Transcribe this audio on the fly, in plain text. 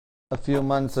A few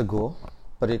months ago,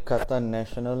 Perikatan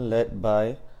Nasional led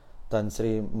by Tan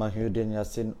Sri Mahyudin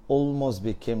Yassin almost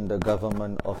became the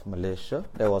government of Malaysia.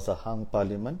 There was a hung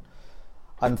parliament.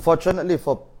 Unfortunately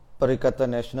for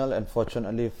Perikatan Nasional and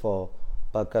fortunately for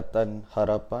Pakatan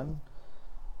Harapan,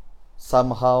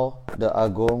 somehow the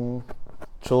Agong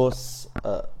chose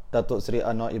Datuk Seri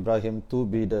Anwar Ibrahim to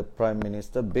be the Prime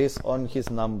Minister based on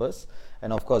his numbers,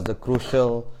 and of course the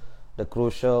crucial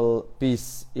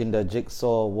piece in the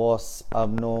jigsaw was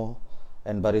UMNO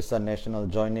and Barisan Nasional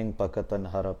joining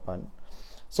Pakatan Harapan.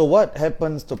 So what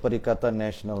happens to Perikatan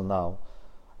Nasional now?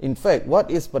 In fact, what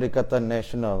is Perikatan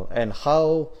Nasional and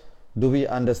how do we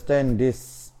understand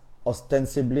this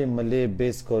ostensibly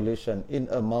Malay-based coalition in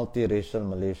a multiracial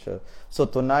Malaysia? So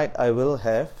tonight I will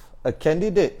have a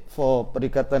candidate for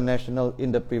Perikatan Nasional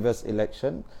in the previous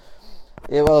election.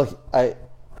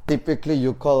 Typically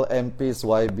you call MPs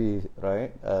YB,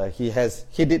 right?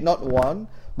 He did not won,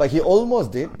 but he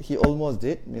almost did.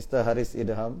 Mr. Haris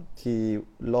Idaham, he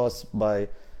lost by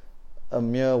a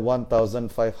mere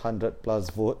 1,500 plus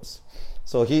votes.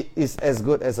 So he is as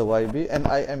good as a YB, and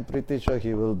I am pretty sure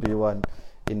he will be one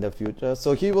in the future.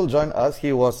 So he will join us.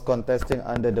 He was contesting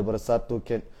under the Bersatu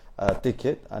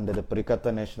ticket, under the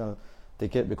Perikatan Nasional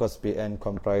ticket, because PN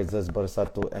comprises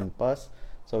Bersatu and PAS.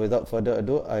 So without further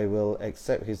ado, I will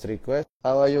accept his request.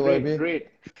 How are you, Great, YB? great.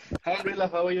 Alhamdulillah,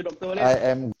 how are you, Dr. Walid? I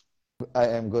am I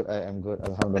am good,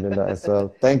 Alhamdulillah as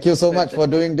well. Thank you so much for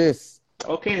Fantastic. doing this.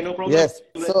 Okay, no problem. Yes,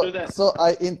 Let's do so that. so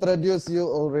I introduced you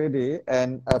already,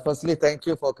 and firstly, thank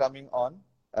you for coming on.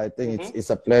 I think it's Mm-hmm. it's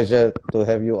a pleasure to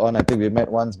have you on. I think we met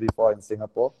once before in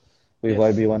Singapore with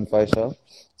Yes. YB1 Faisal.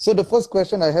 So the first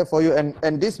question I have for you, and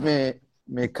this may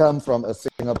come from a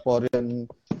Singaporean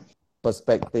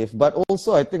perspective, but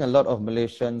also I think a lot of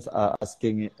Malaysians are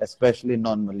asking it, especially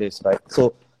non-Malays, right?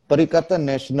 So Perikatan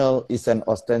Nasional is an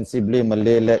ostensibly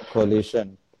Malay-led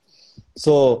coalition.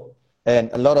 So, and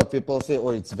a lot of people say,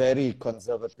 oh, it's very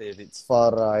conservative, it's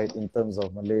far right in terms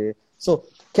of Malay. So,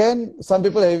 some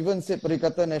people have even said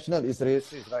Perikatan Nasional is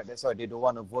racist, right? That's why they don't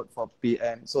want to vote for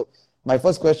PN. So, my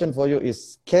first question for you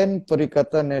is, can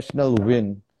Perikatan Nasional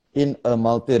win in a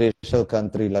multiracial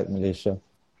country like Malaysia?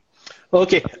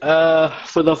 Okay,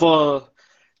 first of all,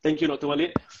 thank you, Dr.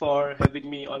 Walid, for having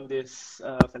me on this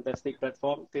fantastic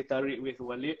platform, Teh Tarik with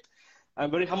Walid. I'm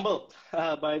very humbled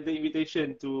by the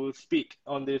invitation to speak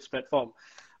on this platform.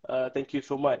 Thank you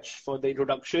so much for the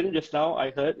introduction just now.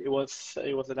 I heard it was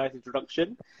a nice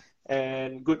introduction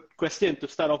and good question to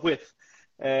start off with.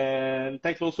 And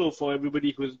thanks also for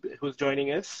everybody who's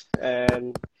joining us,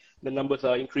 and the numbers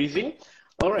are increasing.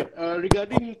 All right.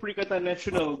 Regarding Perikatan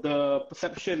Nasional, the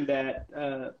perception that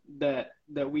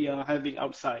we are having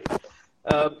outside,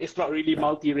 it's not really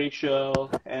multiracial,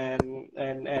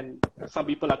 and some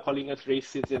people are calling us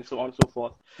racist and so on and so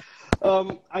forth.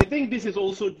 I think this is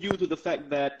also due to the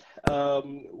fact that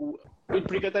in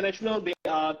Perikatan Nasional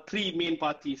there are three main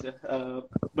parties: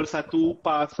 Bersatu,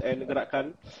 PAS, and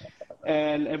Gerakan.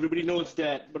 And everybody knows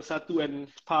that Bersatu and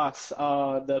PAS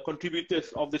are the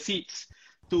contributors of the seats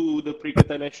to the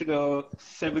Perikatan Nasional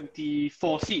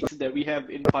 74 seats that we have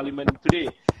in Parliament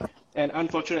today. And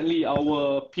unfortunately,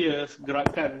 our peers,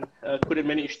 Gerakan, couldn't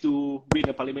manage to win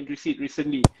a parliamentary seat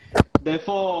recently.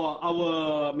 Therefore,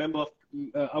 our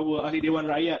our Ahli Dewan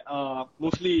Rakyat are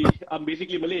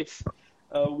basically Malays.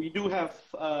 We do have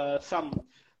some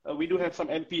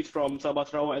MPs from Sabah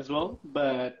Sarawak as well,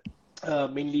 but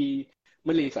mainly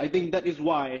Malays. I think that is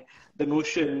why the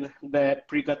notion that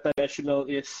Perikatan Nasional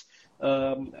is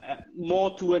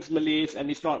more towards Malays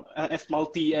and it's not as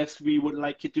multi as we would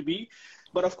like it to be.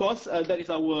 But of course, that is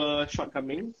our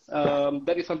shortcoming.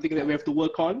 That is something that we have to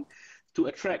work on to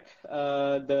attract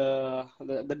the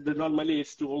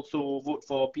non-Malays to also vote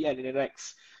for PN in the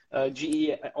next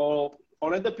GE or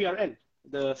rather PRN,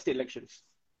 the state elections.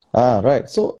 Right.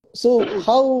 So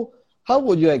how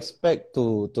would you expect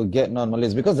to get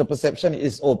non-Malays? Because the perception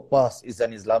is, oh, PAS is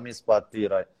an Islamist party,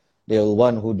 right? They will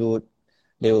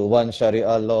want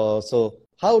Sharia law. So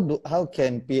how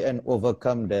can PN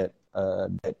overcome that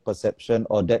perception,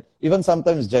 or that even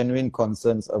sometimes genuine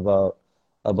concerns about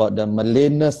the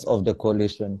Malayness of the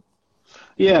coalition?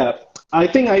 Yeah, I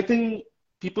think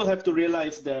people have to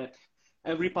realize that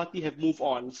every party have moved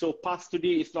on. So past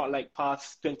today is not like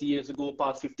past 20 years ago,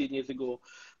 past 15 years ago.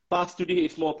 Past today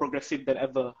is more progressive than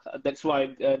ever. That's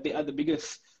why they are the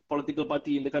biggest political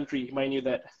party in the country. Mind you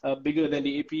that bigger than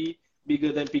the AP,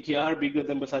 bigger than PKR, bigger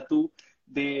than Bersatu.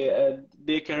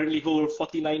 They currently hold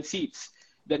 49 seats.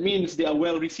 That means they are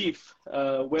well received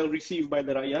by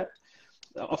the rakyat.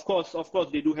 Of course,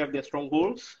 they do have their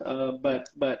strongholds,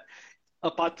 but a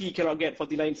party cannot get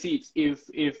 49 seats if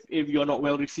you're not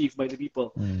well received by the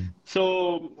people.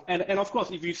 So, and of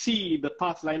course, if you see the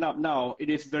PAS lineup now, it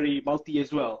is very multi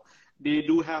as well. They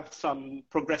do have some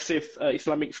progressive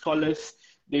Islamic scholars.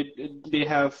 They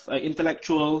have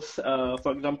intellectuals.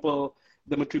 For example,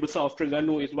 the Menteri Besar of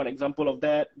Terengganu is one example of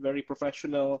that, very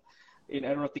professional in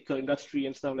aeronautical industry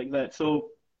and stuff like that. So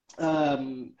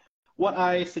what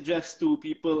I suggest to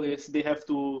people is they have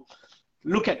to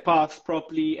look at PAS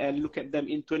properly and look at them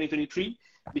in 2023,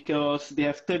 because they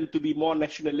have turned to be more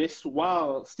nationalists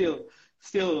while still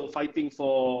fighting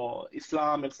for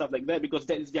Islam and stuff like that, because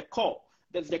that is their core.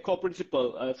 That's their core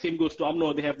principle. Same goes to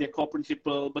UMNO. They have their core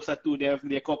principle. Bersatu, they have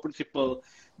their core principle.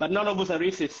 But none of us are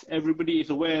racist. Everybody is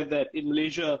aware that in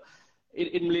Malaysia,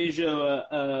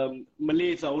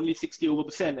 Malays are only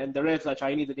 60% and the rest are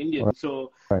Chinese and Indian. Right.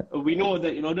 So Right. we know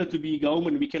that in order to be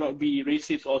government, we cannot be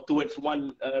racist or towards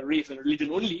one race and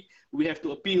religion only. We have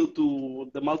to appeal to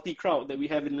the multi-crowd that we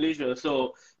have in Malaysia.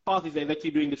 So PAS is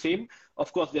exactly doing the same.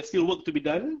 Of course, there's still work to be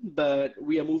done, but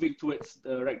we are moving towards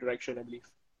the right direction, I believe.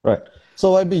 Right.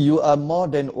 So, YB, you are more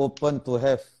than open to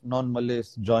have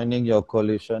non-Malays joining your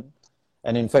coalition,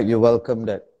 and in fact, you welcome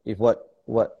that. If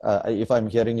I'm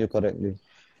hearing you correctly.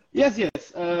 Yes.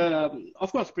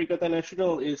 Of course, Perikatan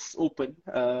Nasional is open.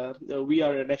 We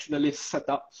are a nationalist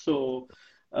setup, so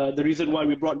the reason why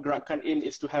we brought Gerakan in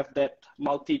is to have that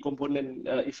multi-component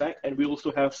effect, and we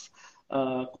also have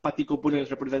party components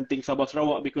representing Sabah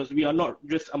Sarawak, because we are not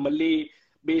just a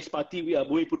Malay-based party, we are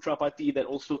Bumi Putra party that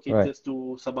also caters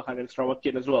to Sabahan and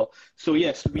Sarawakian as well. So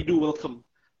yes, we do welcome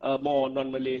more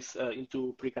non-Malays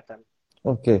into Perikatan.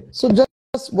 Okay. So just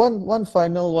one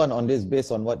final one on this,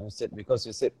 based on what you said, because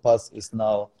you said PAS is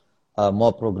now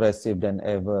more progressive than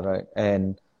ever, right?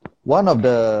 And one of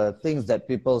the things that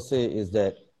people say is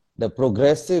that the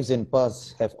progressives in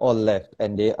PAS have all left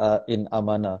and they are in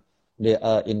Amanah, they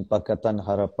are in Pakatan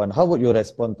Harapan. How would you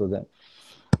respond to that?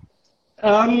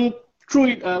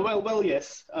 True. Well,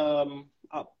 yes.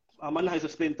 Amanah is a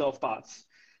splinter of PAS,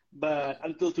 but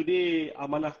until today,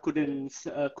 Amanah couldn't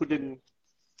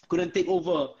take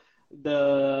over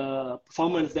the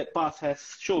performance that PAS has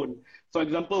shown. For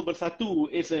example, Bersatu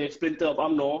is a splinter of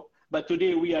UMNO, but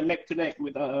today we are neck to neck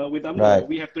with UMNO. Right.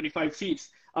 We have 25 seats.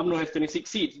 UMNO has 26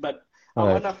 seats, but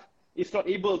Right. Amanah is not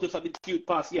able to substitute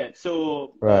PAS yet.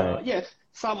 So Right. yes,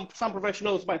 some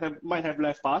professionals might have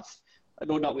left PAS,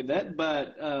 no doubt with that.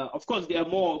 But of course, there are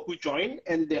more who join,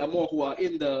 and there are more who are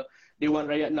in the Dewan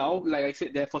Rakyat now. Like I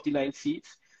said, there are 49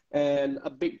 seats. And a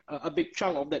big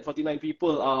chunk of that 49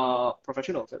 people are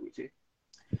professionals, I would say.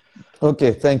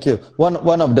 Okay, thank you. One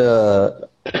of the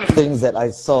things that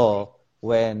I saw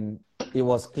when it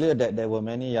was clear that there were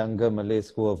many younger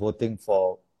Malays who were voting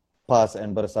for PAS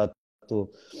and Bersatu,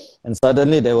 and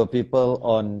suddenly there were people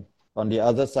on the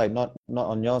other side, not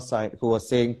on your side, who were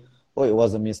saying, "Oh, it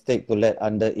was a mistake to let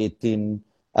under 18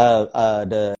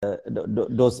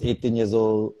 those 18 years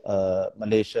old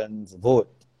Malaysians vote."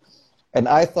 And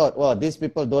I thought, wow, these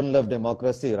people don't love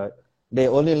democracy, right? They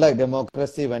only like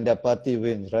democracy when their party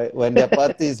wins, right? When their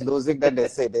party is losing, then they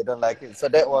say they don't like it. So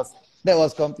that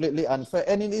was completely unfair.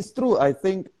 And it is true. I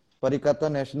think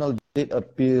Perikatan Nasional did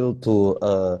appeal to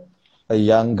a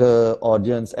younger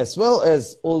audience as well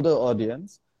as older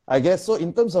audience. I guess so.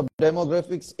 In terms of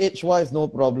demographics, age-wise, no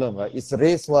problem, right? It's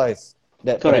race-wise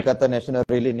that Correct. Perikatan Nasional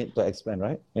really need to expand,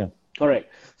 right? Yeah.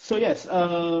 Correct. So yes,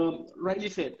 rightly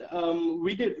said.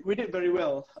 We did very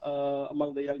well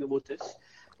among the younger voters.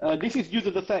 This is due to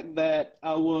the fact that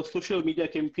our social media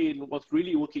campaign was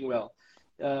really working well.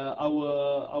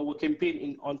 Our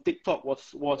campaign on TikTok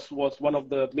was one of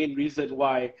the main reasons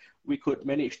why we could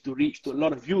manage to reach to a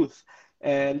lot of youth.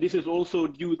 And this is also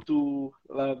due to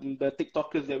the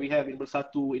TikTokers that we have in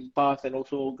Bersatu, in PAS, and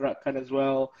also Gerakan as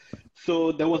well.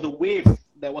 So there was a wave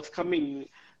that was coming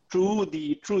through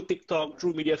TikTok,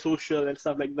 through media social and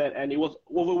stuff like that, and it was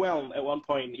overwhelmed at one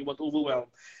point. It was overwhelmed.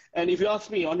 And if you ask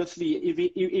me, honestly,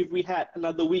 if we had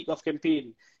another week of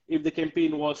campaign, if the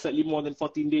campaign was slightly more than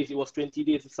 14 days, it was 20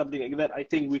 days or something like that, I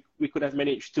think we could have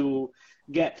managed to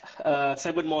get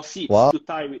 7 more seats to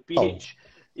tie with PH.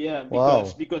 Yeah,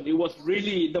 because it was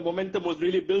really, the momentum was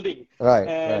really building. Right.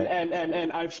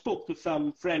 And I've spoke to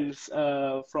some friends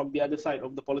from the other side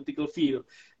of the political field.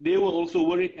 They were also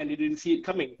worried and they didn't see it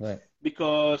coming. Right.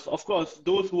 Because, of course,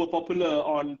 those who were popular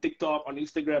on TikTok, on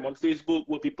Instagram, on Facebook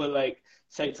were people like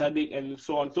Syed Saddiq and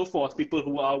so on and so forth, people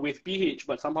who are with PH.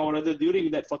 But somehow or other,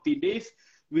 during that 14 days,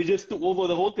 we just took over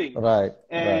the whole thing. Right.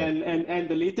 And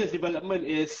the latest development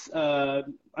is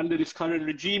under this current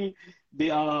regime, they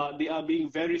are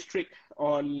being very strict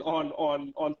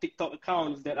on TikTok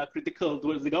accounts that are critical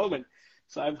towards the government.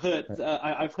 So I've heard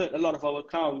a lot of our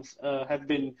accounts have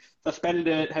been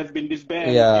suspended, have been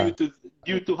disbanded Yeah,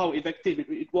 due to how effective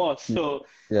it was.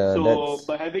 yeah, So that's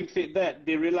by having said that,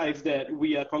 they realized that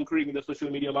we are conquering the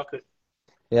social media market.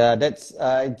 yeah, that's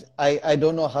I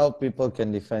don't know how people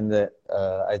can defend that.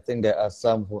 I think there are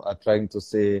some who are trying to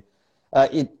say,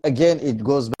 it again. It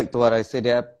goes back to what I said.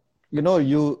 There,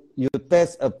 you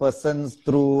test a person's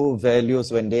true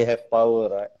values when they have power,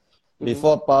 right?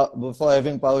 Mm-hmm. Before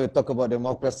having power, you talk about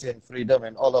democracy and freedom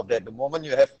and all of that. The moment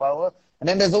you have power, and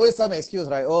then there's always some excuse,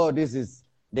 right? Oh,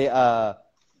 they are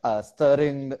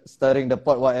stirring the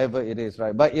pot, whatever it is,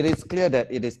 right? But it is clear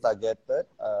that it is targeted,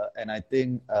 and I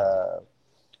think.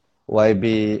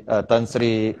 YB Tan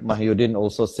Sri Mahyudin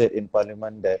also said in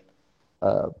Parliament that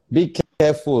be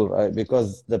careful, right?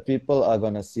 Because the people are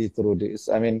gonna see through this.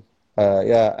 I mean,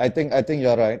 yeah, I think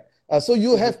you're right. So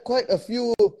you Mm-hmm. have quite a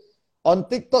few on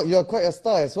TikTok. You're quite a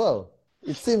star as well.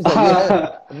 It seems like you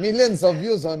have millions of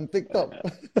views on TikTok.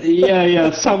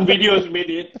 Yeah. Some videos made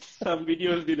it, some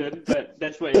videos didn't, but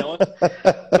that's why it was.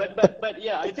 But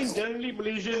yeah, I think generally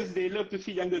Malaysians, they love to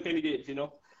see younger candidates.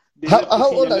 They how love to how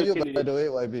see old are younger you, by the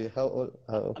candidates. way, YB? How old?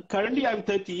 Currently, I'm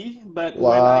 30, but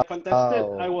when I contested,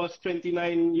 I Wow, was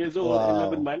 29 years old and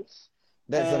 11 wow. months.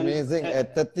 That's And amazing.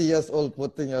 At 30 years old,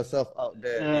 putting yourself out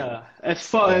there in as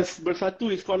far uh, as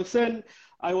Bersatu is concerned,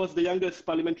 I was the youngest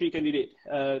parliamentary candidate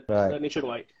right.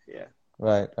 nationwide. Yeah.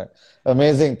 Right.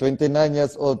 Amazing. 29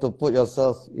 years old to put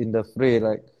yourself in the fray.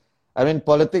 Like, I mean,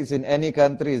 politics in any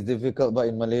country is difficult, but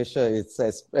in Malaysia, it's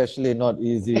especially not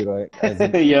easy, right? As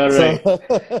in, You're so, right.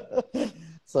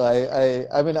 so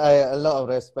I mean, a lot of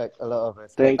respect, a lot of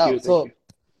respect. Thank Now, you. Thank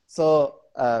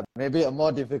you. maybe a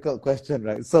more difficult question,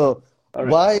 right? So, All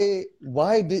right.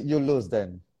 why did you lose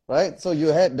then, right? So you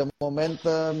had the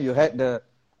momentum, you had the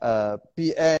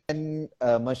PN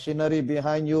machinery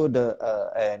behind you,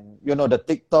 and the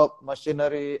TikTok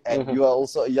machinery, and Mhm. you are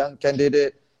also a young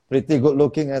candidate, pretty good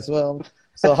looking as well.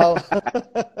 So how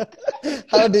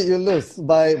how did you lose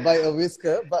by a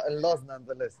whisker, but a loss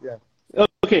nonetheless? Yeah.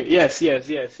 Okay, yes.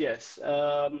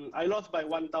 I lost by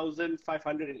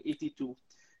 1,582.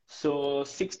 So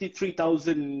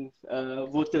 63,000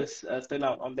 voters turned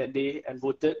out on that day and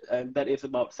voted, and that is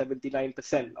about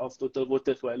 79% of total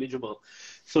voters who are eligible.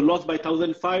 So lost by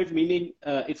 1,005, meaning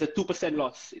it's a 2%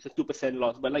 loss. It's a 2%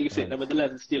 loss. But like you said, Right.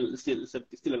 nevertheless, it's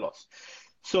still a loss.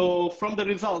 So from the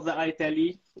results that I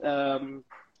tally,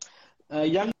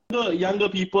 younger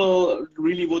people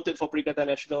really voted for Perikatan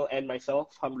Nasional and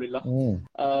myself, alhamdulillah. Mm.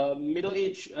 Middle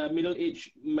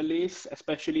age Malays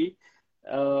especially.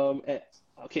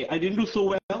 Okay, I didn't do so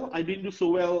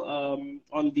well.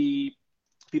 On the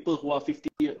people who are 50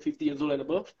 years old and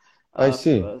above, I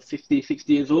see. 50,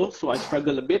 60 years old. So I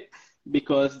struggle a bit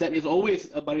because that is always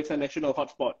a Barisan Nasional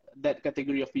hotspot, that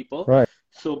category of people. Right.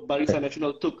 So Barisan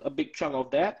Nasional took a big chunk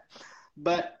of that.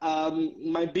 But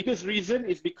my biggest reason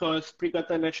is because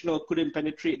Perikatan Nasional couldn't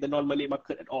penetrate the non-Malay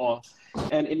market at all.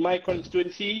 And in my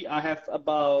constituency, I have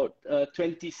about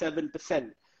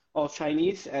 27% of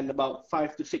Chinese and about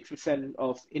 5 to 6%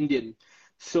 of Indian.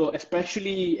 So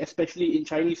especially in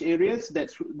Chinese areas,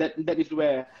 that is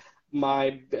where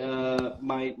my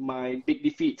big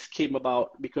defeats came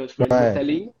about, because when we were Right.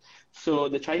 telling, so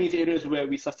the Chinese areas where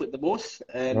we suffered the most,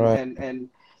 and Right. and and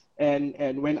and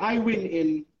and when I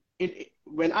win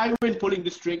when I win polling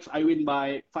districts, I win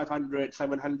by 500,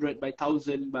 700, by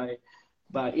 1,000, by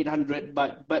 800.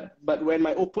 But when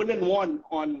my opponent won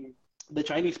on the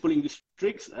Chinese polling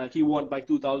districts, he won by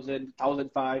 2,000,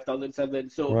 1,005, 1,007.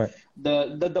 So Right.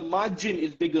 the margin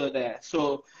is bigger there.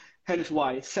 So hence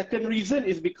why. Second reason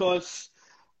is because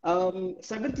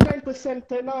 79%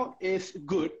 turnout is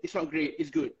good. It's not great.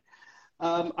 It's good.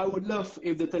 I would love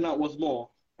if the turnout was more.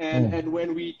 Mm. And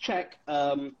when we check,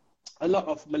 a lot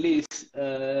of Malays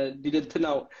didn't turn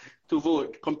out to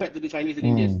vote compared to the Chinese and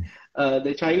Indian. Mm.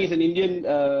 The Chinese and Indian,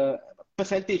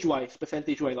 percentage-wise,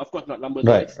 of course not Right.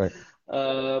 numbers-wise, Right.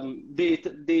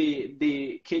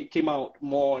 they came out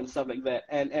more and stuff like that.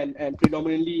 And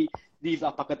predominantly these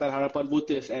are Pakatan Harapan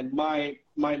voters, and my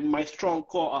strong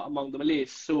core are among the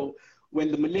Malays. So when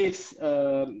the Malays,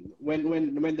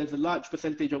 when there's a large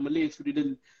percentage of Malays who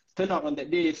didn't turn out on that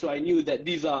day, so I knew that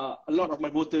a lot of my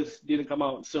voters didn't come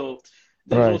out. So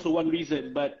that's Right. also one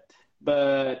reason. But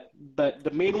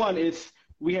the main one is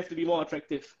we have to be more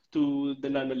attractive to the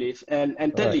non-Malays. And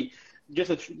Right. thirdly,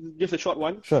 just a short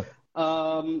one. Sure.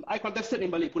 I contested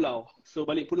in Balik Pulau. So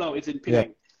Balik Pulau is in Yeah.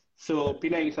 Penang. So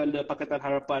Penang is under Pakatan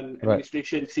Harapan Right.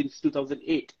 administration since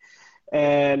 2008.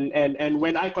 And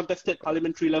when I contested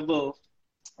parliamentary level,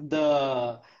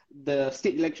 the the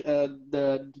state election,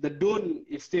 the DON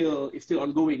is still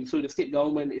ongoing, so the state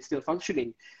government is still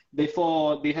functioning.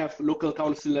 Therefore, they have local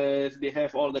councillors, they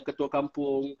have all the ketua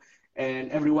kampung,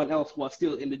 and everyone else who are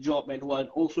still in the job and who are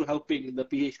also helping the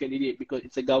PH candidate because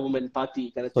it's a government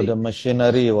party kind of So thing. the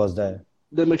machinery was there.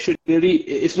 The machinery,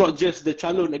 it's not just the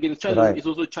calon against calon, Right. it's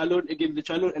also calon against the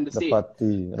calon and the state. The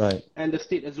party, right. And the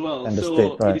state as well. And the So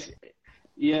state, right.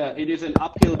 it is an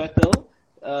uphill battle.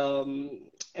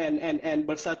 And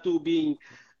Bersatu being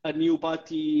a new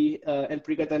party and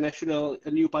Perikatan Nasional,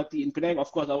 a new party in Penang,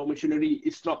 of course, our machinery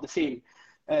is not the same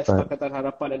as Right. Pakatan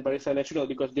Harapan and Barisan Nasional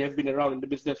because they have been around in the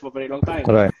business for a very long time.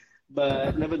 Right.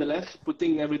 But nevertheless,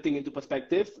 putting everything into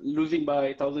perspective, losing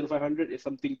by 1,500 is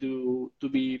something to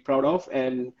be proud of,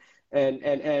 and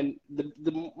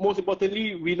the most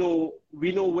importantly, we know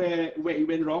where it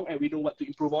went wrong, and we know what to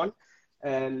improve on,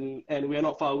 and we are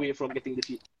not far away from getting the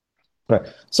seat. Right.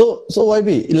 So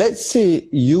YB, let's say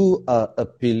you are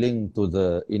appealing to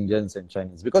the Indians and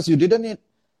Chinese because you didn't need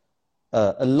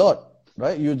a lot,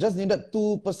 right? You just needed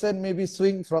 2% maybe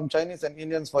swing from Chinese and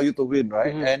Indians for you to win,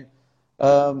 right? Mm-hmm. And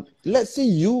let's say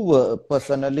you were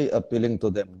personally appealing to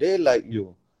them. They like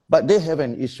you, but they have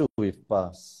an issue with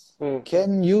PAS.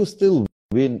 Can you still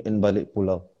win in Balik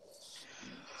Pulau?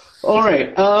 All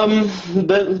right.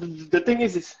 The thing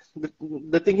is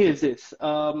this.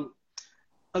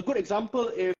 A good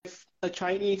example, if a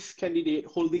Chinese candidate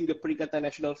holding the Perikatan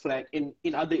Nasional flag in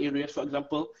other areas, for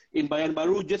example, in Bayan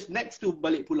Baru, just next to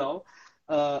Balik Pulau,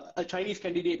 a Chinese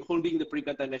candidate holding the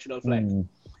Perikatan Nasional flag.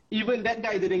 Even that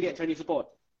guy didn't get Chinese support.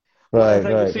 What I'm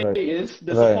trying to say is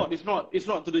the support is not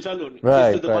to the calon,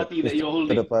 it's to the party that you're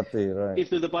holding. To the party, right. It's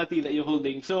to the party that you're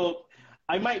holding. So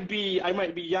I might be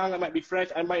young, I might be fresh,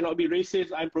 I might not be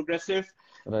racist, I'm progressive,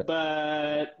 right.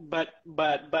 but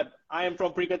I am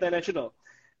from Perikatan Nasional.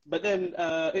 But then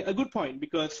a good point,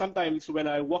 because sometimes when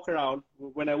I walk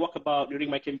about during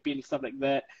my campaign, stuff like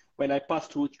that, when I pass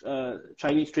through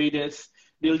Chinese traders,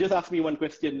 they'll just ask me one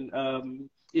question,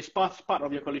 is PAS part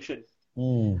of your coalition?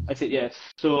 I said yes.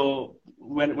 So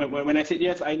when I said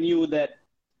yes, I knew that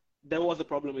there was a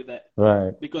problem with that.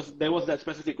 Right. Because there was that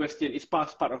specific question, is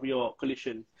PAS part of your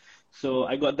coalition? So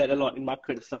I got that a lot in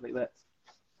market and stuff like that.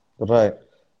 Right.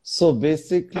 So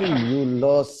basically you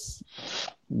lost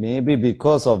maybe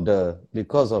because of the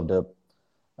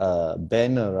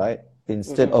banner, right?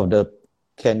 Instead of the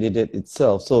candidate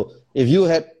itself. So if you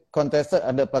had contested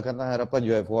under Pakatan Harapan,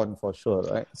 you have won for sure,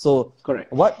 right? So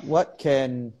correct. What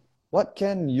can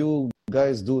you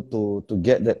guys do to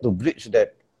get that, to bridge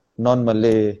that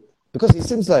non-Malay? Because it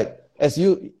seems like as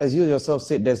you yourself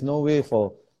said, there's no way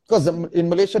for, because in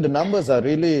Malaysia the numbers are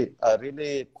really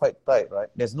quite tight, right?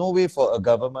 There's no way for a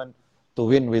government to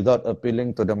win without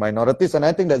appealing to the minorities, and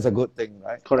I think that's a good thing,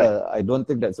 right? Correct. I don't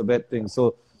think that's a bad thing.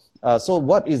 So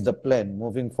what is the plan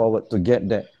moving forward to get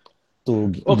that, to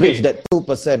bridge that 2%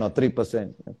 or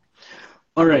 3%?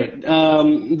 All right.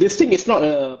 This thing is not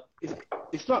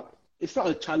it's not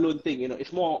a calon thing,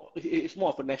 it's more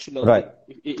of a national right.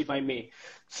 thing, if I may.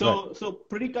 So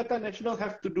Perikatan Nasional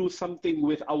have to do something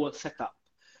with our setup.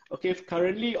 Okay,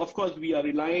 currently, of course, we are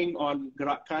relying on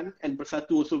Gerakan and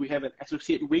Bersatu. Also, we have an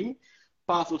associate wing.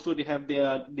 PAS also, they have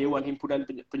their Dewan Himpunan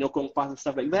Penyokong PAS and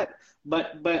stuff like that.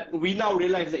 But we now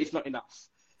realize that it's not enough.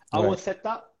 Our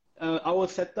setup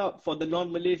for the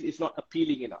non-Malays is not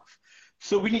appealing enough.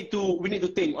 So we need to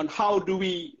think on how do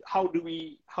we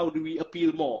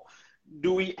appeal more.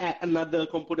 Do we add another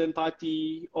component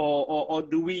party, or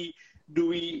do we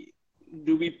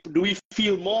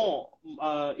feel more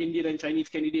Indian and Chinese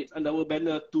candidates under our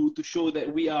banner to show that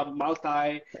we are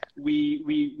multi,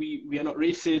 we are not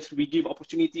racist, we give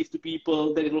opportunities to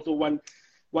people? That is also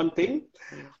one thing.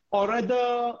 Or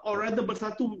rather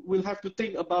Bersatu will have to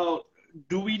think about,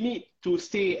 do we need to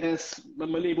stay as the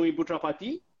Malay Bumi Putra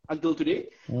party until today,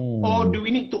 or do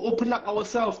we need to open up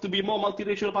ourselves to be more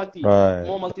multiracial party,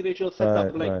 more multiracial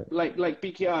setup, like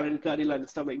PKR and Keadilan and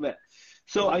stuff like that?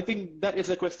 So I think that is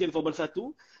a question for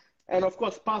Bersatu, and of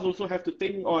course PAS also have to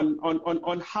think on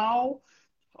how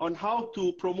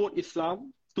to promote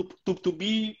Islam, to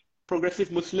be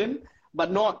progressive Muslim,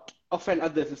 but not offend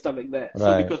others and stuff like that.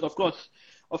 So because of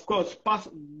course PAS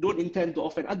don't intend to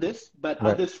offend others, but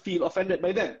others feel offended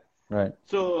by them. Right.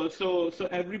 So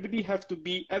everybody have to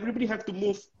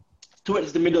move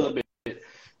towards the middle a bit.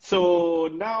 So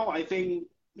now I think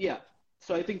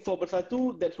So I think for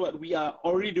Bersatu, that's what we are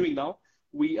already doing now.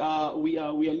 We are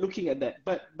looking at that.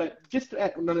 But just to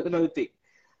add another thing,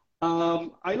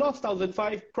 I lost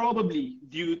 1,005 probably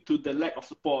due to the lack of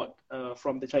support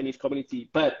from the Chinese community.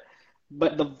 But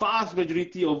the vast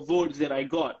majority of votes that I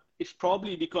got it's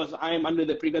probably because I am under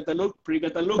the Perikatan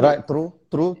logo. Right, true.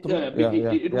 Yeah,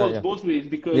 it works both ways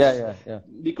because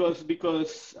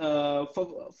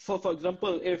for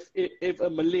example, if a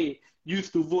Malay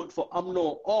used to vote for UMNO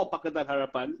or Pakatan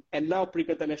Harapan, and now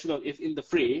Perikatan Nasional is in the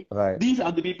fray, right. these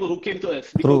are the people who came to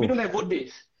us because we don't have vote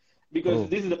base. Because True.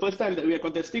 this is the first time that we are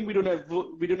contesting, we don't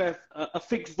have a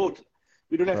fixed vote.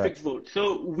 We don't have fixed vote.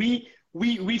 So we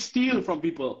steal from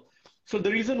people. So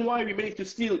the reason why we managed to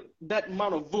steal that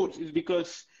amount of votes is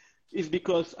because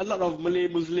a lot of Malay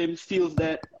Muslims feels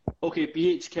that okay,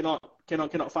 PH cannot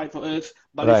fight for us.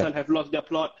 Barisan have lost their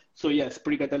plot. So yes,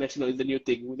 Perikatan Nasional is the new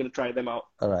thing. We're gonna try them out.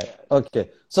 All right.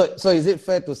 Okay. So is it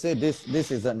fair to say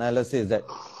this is analysis that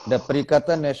the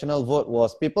Perikatan Nasional vote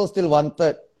was people still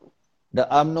wanted the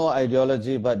UMNO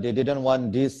ideology, but they didn't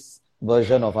want this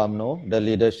version of UMNO, the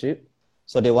leadership.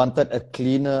 So they wanted a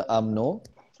cleaner UMNO,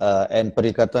 and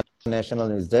Perikatan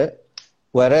Nasional is there.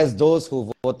 Whereas those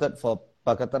who voted for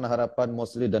Pakatan Harapan,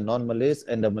 mostly the non-Malays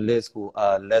and the Malays who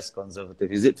are less conservative.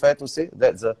 Is it fair to say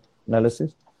that's the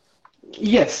analysis?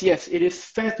 Yes, it is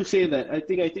fair to say that. I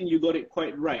think you got it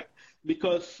quite right.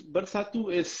 Because Bersatu,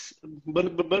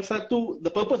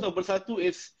 the purpose of Bersatu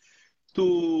is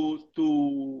to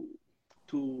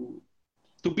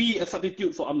be a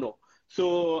substitute for UMNO.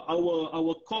 So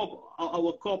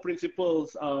our core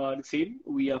principles are the same.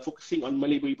 We are focusing on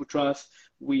Malay Bumi Putras.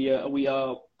 We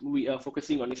are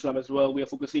focusing on Islam as well. We are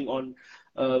focusing on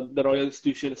the royal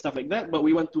institution and stuff like that. But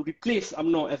we want to replace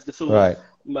UMNO as the sole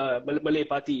Malay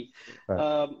party.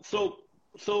 Right.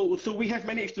 So we have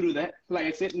managed to do that. Like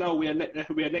I said, now we are neck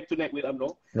to neck with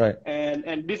UMNO. Right.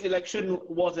 And this election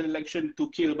was an election to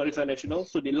kill Barisan Nasional,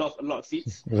 so they lost a lot of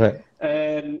seats. Right.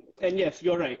 And yes,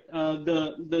 you're right.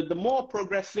 The more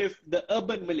progressive, the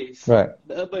urban Malays, the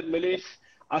urban Malays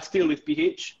are still with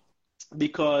PH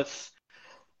because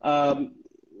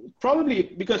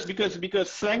probably because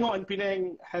Selangor and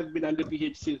Penang have been under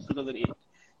PH since 2008.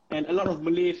 And a lot of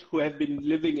Malays who have been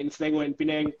living in Selangor and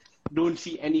Penang don't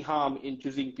see any harm in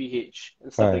choosing PH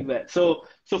and stuff like that. So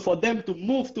for them to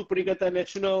move to Perikatan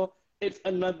Nasional, it's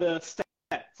another step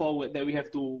forward that we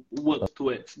have to work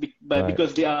towards,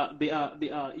 because they are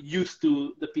used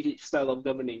to the PH style of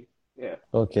governing. Yeah.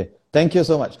 Okay. Thank you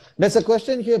so much. There's a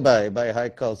question here by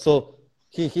Haikal. So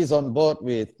he's on board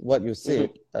with what you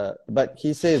said, but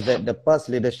he says that the past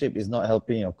leadership is not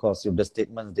helping, of course, with the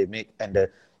statements they make and the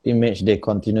image they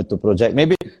continue to project.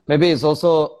 Maybe it's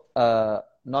also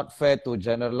not fair to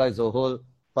generalize the whole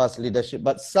past leadership,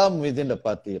 but some within the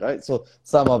party, right? So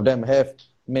some of them have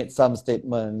made some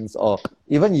statements, or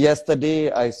even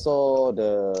yesterday I saw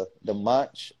the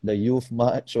march, the youth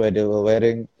march, where they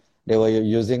were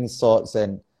using swords,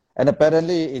 and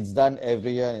apparently it's done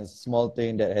every year, and it's a small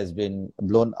thing that has been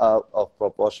blown out of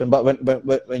proportion. But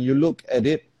when you look at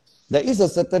it, there is a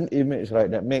certain image, right,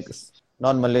 that makes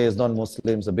non-Malays,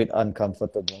 non-Muslims a bit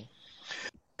uncomfortable.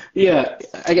 Yeah,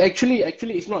 actually,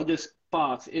 it's not just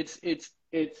PAS.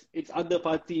 It's other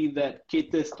party that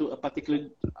caters to a particular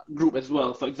group as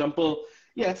well. For example,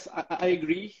 yes, I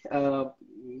agree.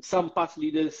 Some PAS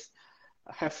leaders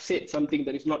have said something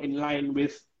that is not in line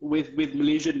with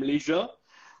Malaysia.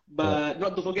 But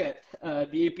not to forget,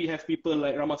 the AP have people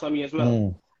like Ramasamy as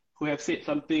well, who have said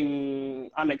something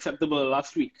unacceptable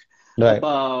last week.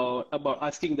 About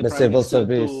asking the Prime Minister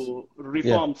to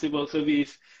reform civil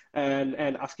service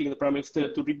and asking the Prime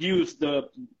Minister to reduce the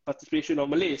participation of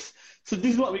Malays. So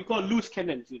this is what we call loose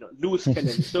cannons, loose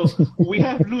cannons. So we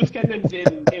have loose cannons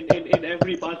in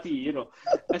every party,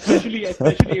 especially if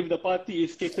the party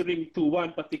is catering to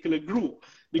one particular group,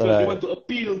 because they want to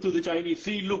appeal to the Chinese.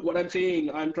 See, look what I'm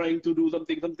saying. I'm trying to do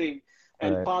something.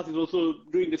 And PAS is also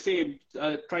doing the same,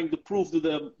 trying to prove to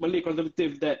the Malay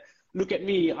conservatives that, look at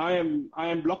me, I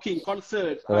am blocking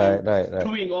concerts, I'm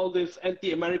doing all this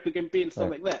anti-American campaign, stuff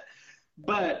like that.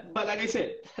 But like I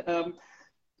said,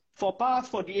 for PAS,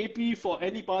 for DAP, for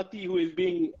any party who is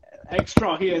being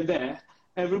extra here and there,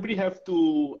 everybody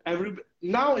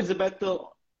now is a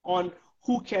battle on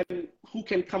who can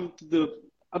come to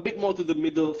a bit more to the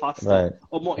middle faster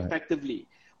or more effectively,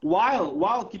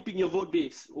 while keeping your vote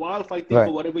base, while fighting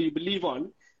for whatever you believe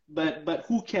on, but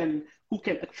who can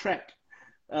attract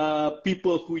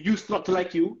people who used not to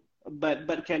like you,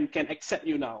 but can accept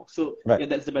you now. So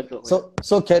that's the battle.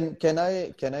 So can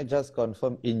I just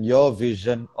confirm, in your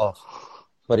vision of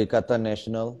Perikatan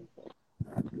Nasional,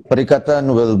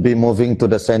 Perikatan will be moving to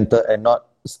the center and not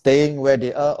staying where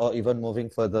they are, or even moving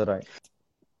further right?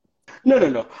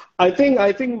 No. I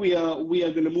think we are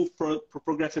going to move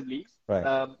progressively.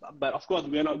 But of course,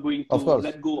 we are not going to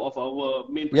let go of our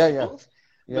main principles.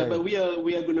 But we are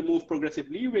going to move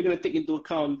progressively. We're going to take into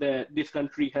account that this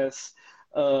country has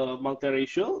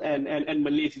multiracial, and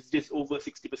Malays is just over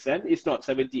 60%. It's not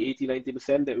 70, 80,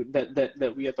 90%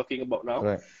 that we are talking about now.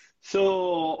 Right. So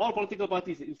all political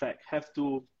parties, in fact, have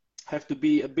to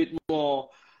be a bit more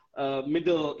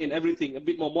middle in everything, a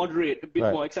bit more moderate, a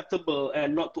bit more acceptable,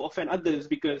 and not to offend others,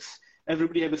 because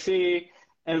everybody have a say,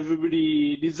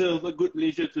 everybody deserves a good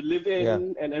Malaysia to live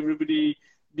in, and everybody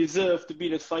deserve to be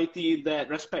in a society that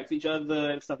respects each other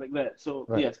and stuff like that. So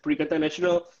yes, Perikatan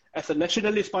Nasional, as a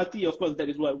nationalist party, of course, that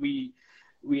is what we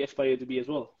aspire to be as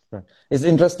well. Right. It's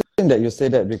interesting that you say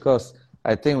that, because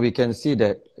I think we can see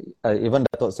that even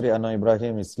Datuk Seri Anwar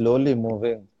Ibrahim is slowly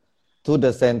moving to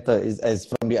the center, as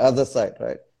from the other side,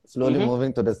 right? Slowly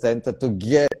moving to the center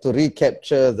to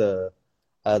recapture the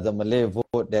Malay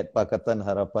vote that Pakatan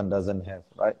Harapan doesn't have,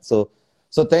 right? So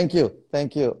thank you.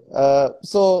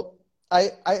 So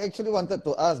I actually wanted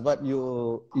to ask, but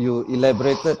you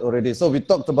elaborated already. So we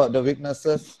talked about the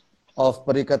weaknesses of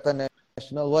Perikatan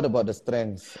Nasional. What about the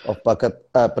strengths of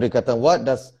Perikatan? What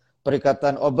does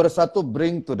Perikatan or Bersatu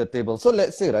bring to the table? So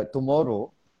let's say, right,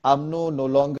 tomorrow, UMNO no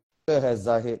longer has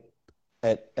Zahid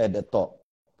at the top,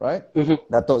 right?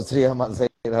 Datuk Seri Ahmad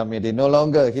Zahid Hamidi,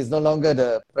 he's no longer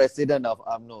the president of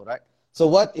UMNO, right? So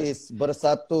what is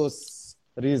Bersatu's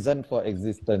reason for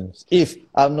existence if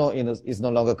UMNO is no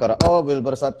longer corrupt? Or will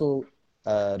Bersatu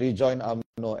rejoin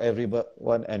UMNO,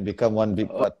 everyone, and become one big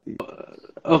party?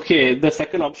 Okay, the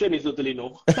second option is totally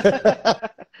no.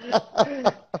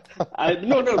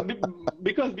 No,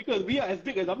 because we are as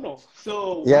big as UMNO.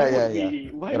 So why would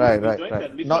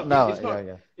we join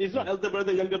them? It's not elder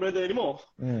brother, younger brother anymore.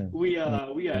 We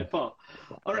are at par.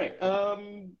 All right.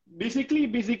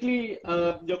 Basically,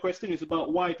 your question is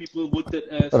about why people voted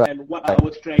us and what are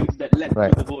our strengths that led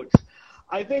to the votes.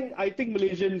 I think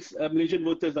Malaysian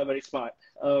voters are very smart.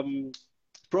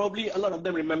 Probably a lot of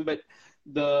them remembered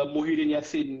the Muhyiddin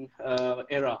Yassin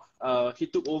era. He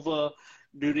took over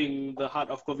during the heart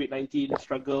of COVID-19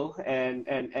 struggle, and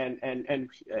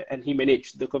he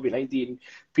managed the COVID-19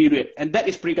 period. And that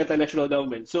is Perikatan Nasional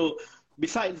government. So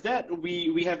besides that,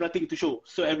 we have nothing to show.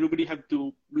 So everybody have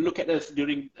to look at us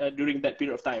during that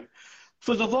period of time.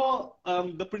 First of all,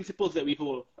 the principles that we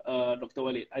hold, Dr.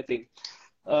 Walid, I think.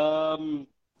 When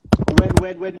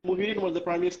Muhyiddin was the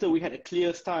Prime Minister, we had a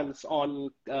clear stance on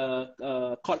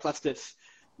court clusters.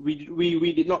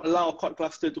 We did not allow court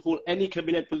cluster to hold any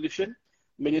cabinet position,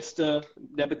 minister,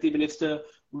 deputy minister.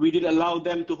 We didn't allow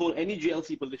them to hold any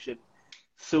GLC position.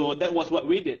 So that was what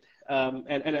we did.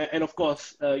 And of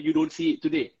course, you don't see it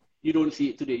today. You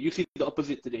see the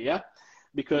opposite today, yeah?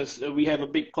 Because we have a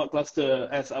big court cluster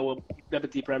as our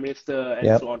deputy prime minister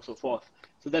and so on and so forth.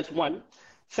 So that's one.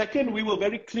 Second, we were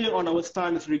very clear on our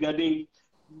stance regarding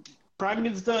Prime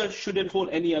Minister shouldn't hold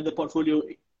any other portfolio,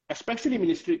 especially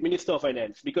Minister of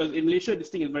Finance, because in Malaysia, this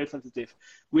thing is very sensitive.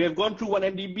 We have gone through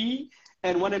 1MDB,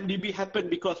 and 1MDB happened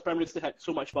because Prime Minister had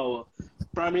so much power.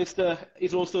 Prime Minister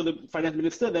is also the Finance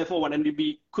Minister, therefore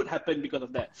 1MDB could happen because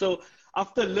of that. So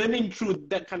after learning through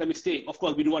that kind of mistake, of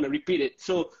course, we don't want to repeat it.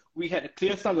 So we had a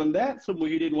clear stance on that, so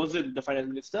Muhyiddin wasn't the Finance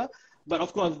Minister. But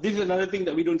of course, this is another thing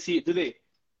that we don't see it today.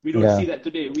 We don't see that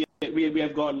today. We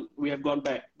have gone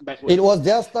backwards. It was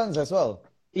their stance as well.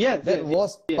 Yes, that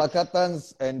was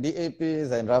Pakatan's and DAP's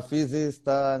and Rafizi's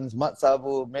stance. Mat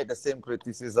Sabu made the same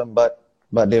criticism, but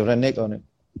they reneged on it.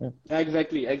 Yeah.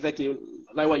 Exactly,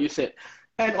 like what you said.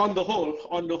 And on the whole,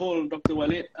 Dr.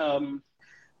 Walid,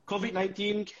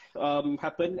 COVID-19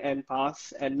 happened and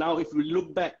passed, and now if we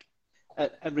look back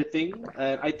at everything,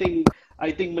 I think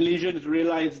Malaysians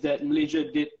realized that Malaysia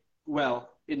did well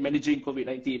in managing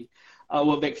COVID-19.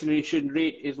 Our vaccination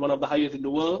rate is one of the highest in the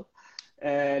world,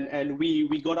 and we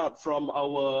got out from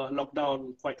our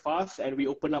lockdown quite fast, and we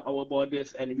opened up our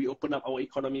borders, and we opened up our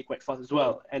economy quite fast as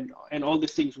well. And all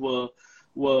these things were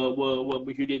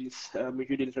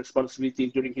Muhyiddin's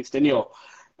responsibilities during his tenure.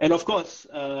 And of course,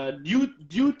 due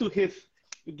to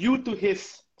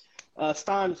his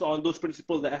stance on those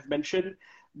principles that I've mentioned,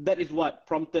 that is what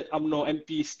prompted UMNO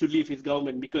MPs to leave his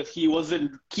government, because he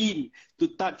wasn't keen to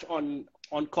touch on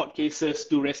court cases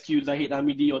to rescue Zahid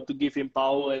Hamidi or to give him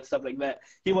power and stuff like that.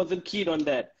 He wasn't keen on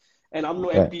that. And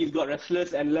UMNO MPs got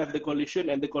restless and left the coalition,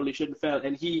 and the coalition fell.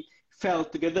 And he fell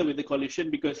together with the coalition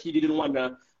because he didn't want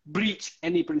to breach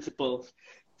any principles.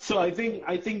 So I think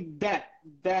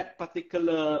that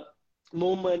particular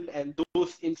moment and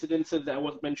those incidences that I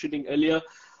was mentioning earlier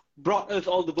brought us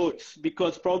all the votes,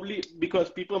 because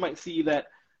people might see that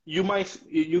you guys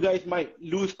might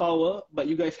lose power, but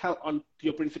you guys held on to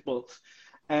your principles,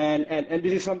 and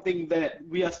this is something that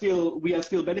we are still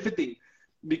benefiting,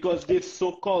 because this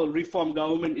so-called reform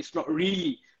government is not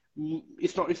really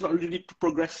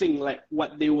progressing like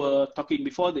what they were talking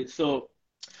before this. So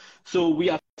So we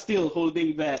are still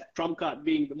holding that trump card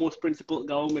being the most principled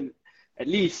government, at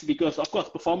least because, of course,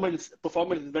 performance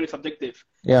is very subjective.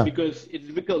 Yeah. Because it's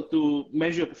difficult to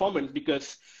measure performance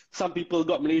because some people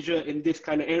got Malaysia in this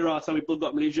kind of era, some people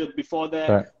got Malaysia before that.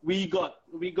 Right. We got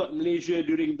Malaysia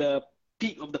during the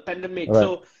peak of the pandemic.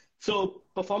 Right. So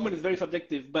performance is very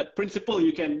subjective, but principle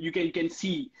you can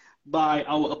see by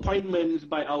our appointments,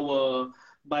 by our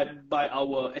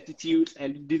attitudes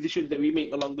and decisions that we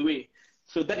make along the way.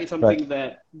 So that is something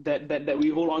that we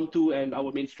hold on to, and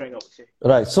our main strength, I would say.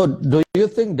 Right. So do you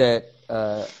think that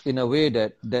in a way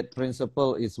that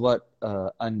principle is what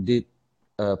undid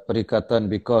Perikatan,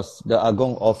 because the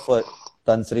Agong offered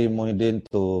Tan Sri Muhyiddin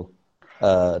to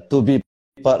be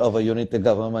part of a unity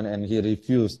government and he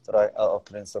refused, right, out of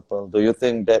principle? Do you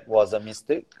think that was a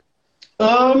mistake?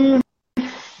 Like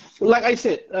I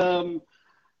said,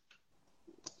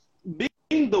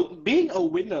 being a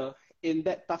winner in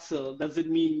that tussle doesn't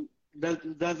mean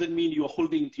you're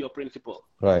holding to your principle.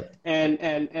 Right. And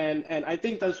I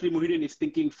think Tan Sri Muhyiddin is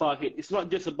thinking far ahead. It's not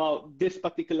just about this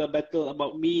particular battle,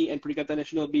 about me and Perikatan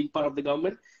Nasional being part of the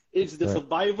government. It's the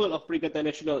survival of Perikatan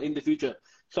Nasional in the future.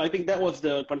 So I think that was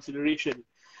the consideration.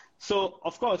 So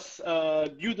of course,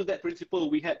 due to that principle,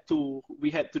 we had to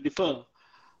defer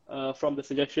from the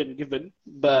suggestion given.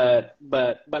 But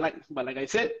like I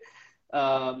said,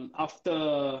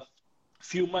 after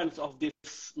few months of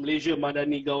this Malaysia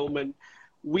Madani government,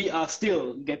 we are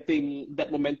still getting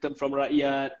that momentum from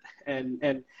rakyat,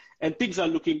 and things are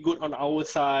looking good on our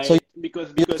side. So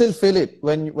because you still feel it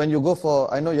when you go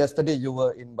for, I know yesterday you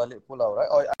were in Balik Pulau, right?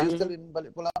 Or are you still in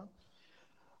Balik Pulau?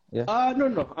 Yeah. No,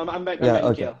 I'm back. Yeah, I'm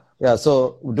back okay. in KL. Yeah,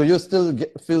 so do you still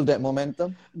feel that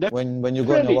momentum when you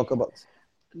go on your walkabouts?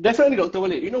 Definitely, Dr.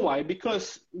 Walid. You know why?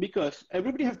 Because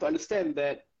everybody have to understand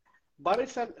that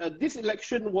Barisan, this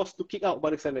election was to kick out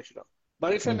Barisan Nasional.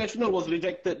 Barisan Nasional was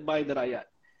rejected by the rakyat.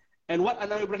 And what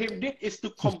Anwar Ibrahim did is to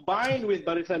combine with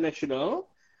Barisan Nasional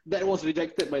that was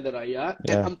rejected by the rakyat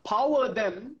and empower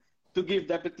them to give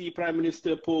deputy prime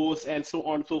minister posts and so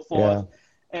on and so forth.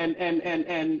 And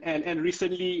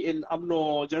recently in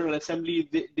UMNO General Assembly,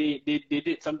 they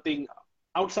did something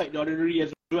outside the ordinary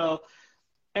as well.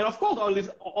 And of course,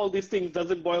 all these things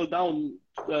doesn't boil down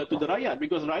to the rakyat,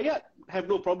 because rakyat have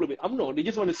no problem with UMNO. They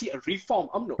just want to see a reform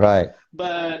UMNO. Right.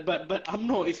 But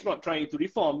UMNO is not trying to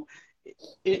reform.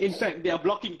 In fact, they are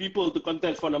blocking people to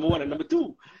contest for number 1 and number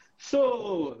 2.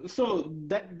 So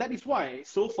that is why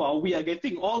so far we are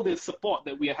getting all the support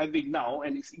that we are having now,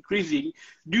 and it's increasing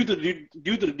due to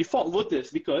the default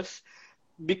voters, because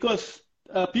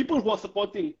people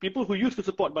who used to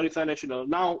support Barisan Nasional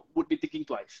now would be thinking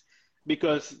twice,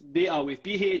 because they are with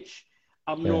PH,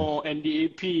 UMNO, and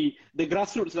DAP. The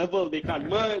grassroots level, they can't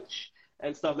merge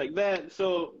and stuff like that.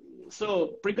 So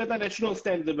Perikatan Nasional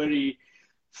stands a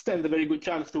very good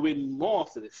chance to win more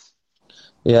after this.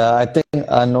 Yeah, I think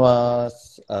Datuk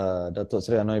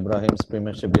Sri Anwar Ibrahim's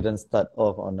premiership didn't start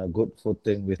off on a good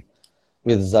footing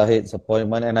with Zahid's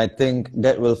appointment, and I think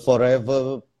that will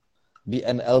forever be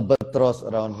an albatross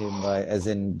around him, right? As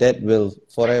in, that will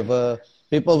forever,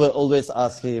 people will always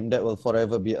ask him, that will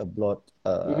forever be a blot.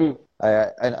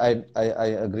 I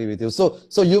agree with you.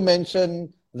 So you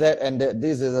mentioned that, and that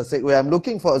this is a segue. I'm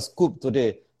looking for a scoop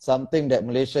today, something that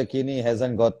Malaysia Kini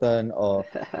hasn't gotten, or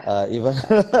even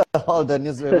all the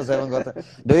newspapers haven't gotten.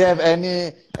 Do you have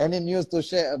any news to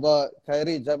share about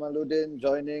Khairi Jamaluddin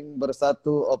joining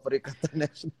Bersatu or Perikatan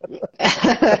Nasional?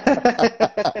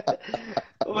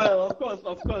 Well, of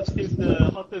course, he's the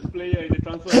hottest player in the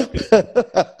transfer market.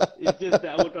 It's just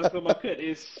that our transfer market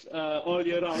is all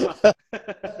year round.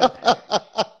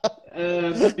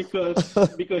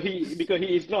 Because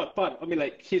he is not part. I mean,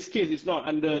 like, his case is not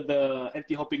under the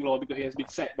anti-hopping law because he has been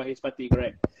sacked by his party,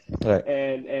 correct? Right.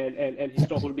 And he's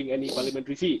not holding any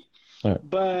parliamentary seat. Right.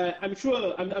 But I'm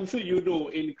sure you know,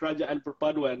 in Kerajaan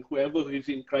Perpaduan, whoever who is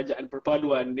in Kerajaan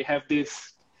Perpaduan, they have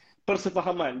this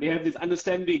persefahaman. They have this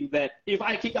understanding that if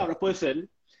I kick out a person,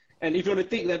 and if you want to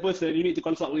take that person, you need to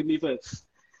consult with me first.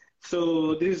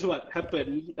 So this is what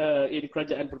happened in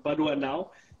Kerajaan Perpaduan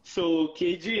now. So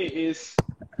KJ is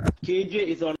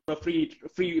on a free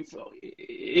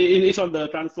it's on the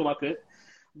transfer market.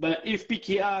 But if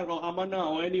PKR or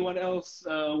Amanah or anyone else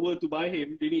were to buy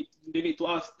him, they need to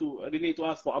ask for UMNO.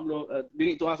 They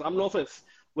need to ask UMNO first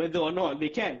whether or not they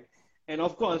can. And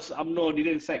of course, UMNO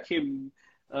didn't sack him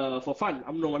for fun.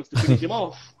 UMNO wants to finish him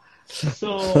off.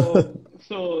 So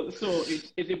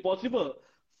it's impossible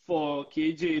for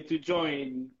KJ to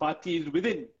join parties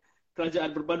within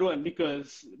Kerajaan Perpaduan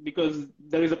because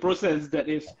there is a process that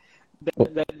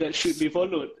should be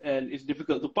followed, and it's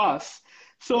difficult to pass.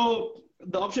 So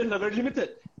the options are very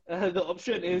limited. the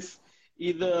option is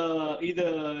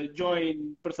either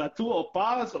join Bersatu or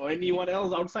PAS or anyone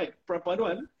else outside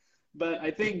Perpaduan. But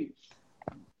I think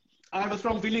I have a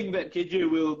strong feeling that KJ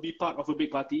will be part of a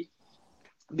big party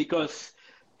because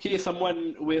he is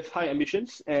someone with high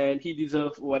ambitions and he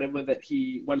deserves whatever that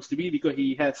he wants to be because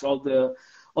he has all the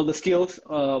skills.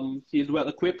 He is well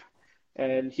equipped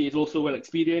and he is also well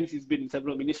experienced. He's been in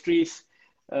several ministries.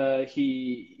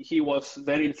 He was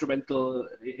very instrumental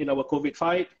in our COVID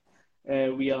fight.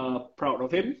 We are proud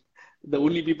of him. The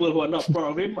only people who are not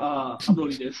proud of him are UMNO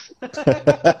leaders.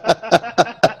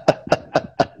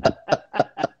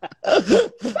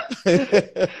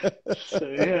 So,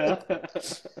 yeah.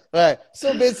 Right.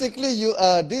 So basically,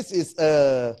 this is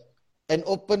an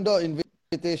open door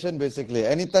invitation. Basically,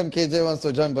 anytime KJ wants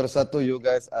to join Bersatu, you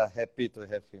guys are happy to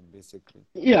have him. Basically.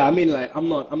 Yeah, I mean, like I'm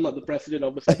not the president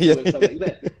of Bersatu Yeah. and stuff like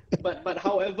that. But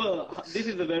however, this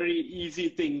is a very easy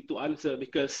thing to answer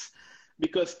because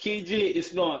KJ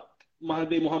is not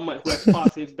Mahathir Mohamad who has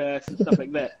passed his best and stuff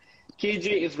like that.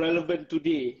 KJ is relevant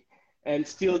today and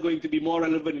still going to be more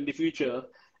relevant in the future.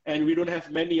 And we don't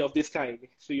have many of this kind,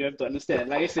 so you have to understand.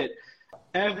 Like I said,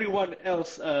 everyone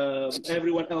else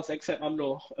except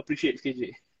UMNO appreciates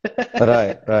KJ.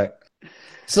 Right.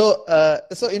 So,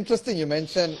 so interesting. You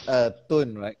mentioned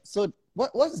Tun, right? So,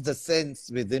 what's the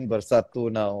sense within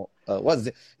Bersatu now?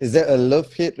 Is there a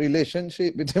love-hate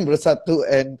relationship between Bersatu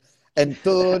and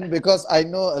Tun? Because I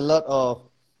know a lot of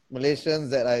Malaysians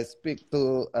that I speak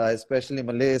to, especially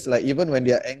Malays, like even when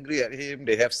they are angry at him,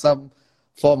 they have some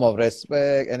form of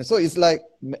respect, and so it's like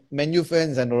Man U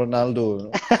fans and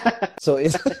Ronaldo. So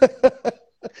it's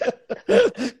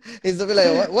it's a bit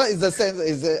like what is the sense?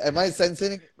 Am I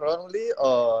sensing it wrongly,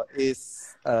 or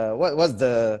is what's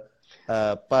the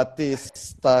party's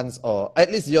stance, or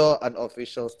at least your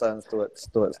unofficial stance towards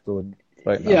Tun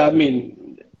right now? Yeah, I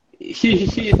mean, he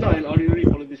is not an ordinary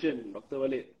politician, Dr.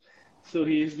 Walid. So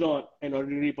he is not an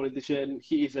ordinary politician.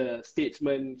 He is a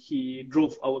statesman. He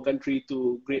drove our country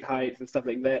to great heights and stuff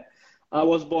like that. I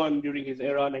was born during his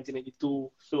era,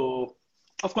 1992. So,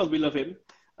 of course, we love him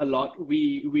a lot.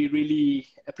 We really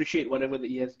appreciate whatever that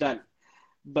he has done.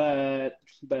 But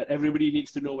everybody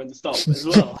needs to know when to stop as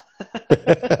well.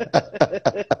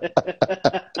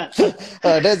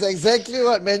 That's exactly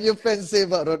what Man U fans say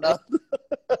about Ronaldo.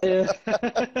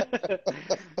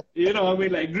 You know, I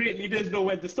mean, like great leaders know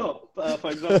when to stop.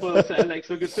 For example, Sir Alex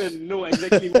Ferguson know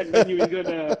exactly when Menu is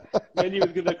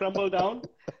gonna crumble down.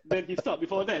 Then he stopped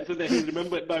before that, so that he's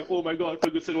remembered by, oh my God,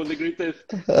 Ferguson was the greatest.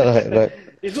 Right.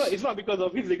 It's not because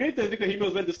of he's the greatest, because he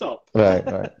knows when to stop.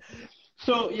 Right.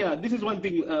 So yeah, this is one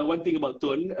thing about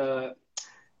Tun.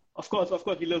 Of course,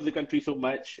 he loves the country so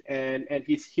much, and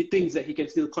he thinks that he can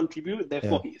still contribute.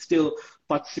 Therefore, he's still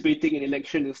participating in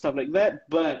elections and stuff like that.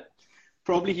 But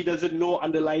probably he doesn't know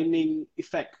underlining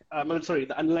effect.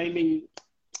 The underlining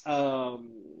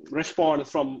response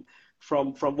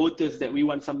from voters that we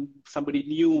want somebody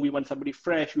new, we want somebody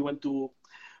fresh, we want to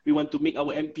make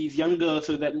our MPs younger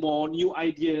so that more new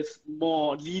ideas,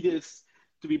 more leaders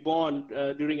to be born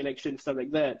during elections, stuff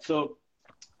like that. So.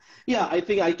 Yeah, I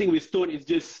think with Stone it's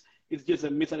just a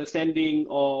misunderstanding,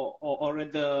 or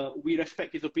rather we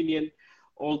respect his opinion,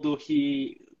 although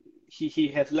he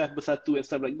has left Bersatu and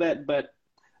stuff like that. But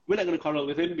we're not going to quarrel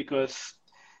with him because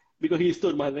he's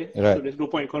Tun Mahathir. Right. So there's no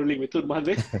point quarreling with Tun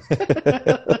Mahathir.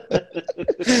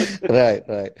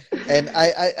 Right. And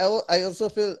I also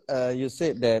feel you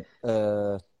said that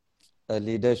a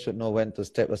leader should know when to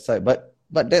step aside, but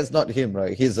that's not him,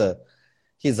 right?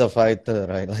 He's a fighter,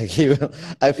 right? Like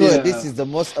I feel like this is the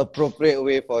most appropriate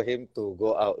way for him to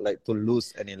go out, like to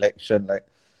lose an election, like.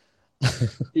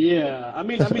 Yeah, I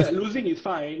mean, losing is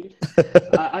fine.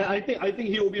 I think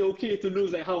he will be okay to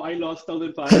lose like how I lost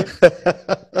 2005.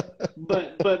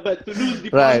 but to lose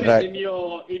deposit in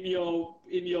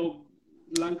your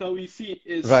Langkawi seat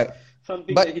is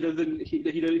something that he don't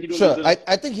Sure, deserve.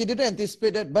 I think he didn't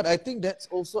anticipate that, but I think that's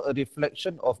also a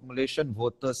reflection of Malaysian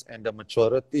voters and the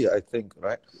maturity, I think,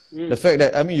 right? The fact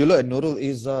that, I mean, you look at Nurul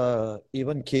Izzah,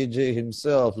 even KJ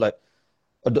himself, like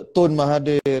Tun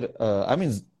Mahathir, I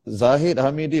mean, Zahid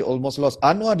Hamidi almost lost.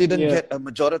 Anwar didn't get a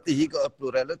majority, he got a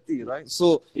plurality, right?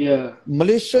 So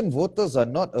Malaysian voters are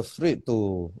not afraid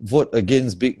to vote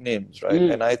against big names, right?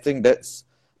 And I think that's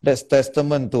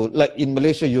testament to, like in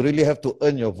Malaysia, you really have to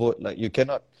earn your vote. Like you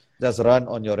cannot just run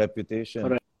on your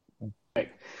reputation.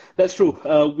 Right. That's true.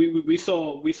 We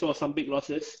saw some big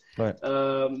losses. Right.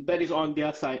 That is on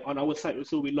their side. On our side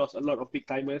also, we lost a lot of big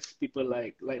timers. People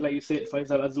like you said,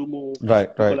 Faisal Azumu. People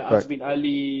like Azmin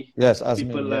Ali. Yes, Azmin.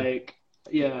 People like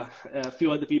a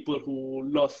few other people who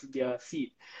lost their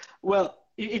seat. Well,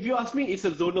 if you ask me, it's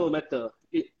a zonal matter.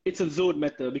 It's a zone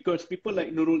matter because people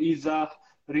like Nurul Izzah,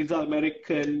 Rizal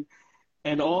American,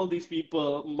 and all these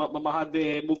people,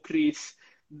 Mahathir, Mukris,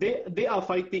 they are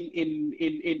fighting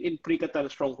in Perikatan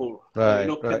Stronghold. Right,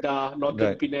 right, Kedah, Northern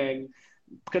right, Penang.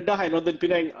 Kedah and Northern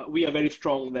Penang, we are very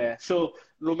strong there. So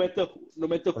no matter who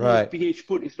right, PH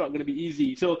put, it's not going to be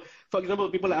easy. So, for example,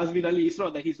 people like Azmin Ali, it's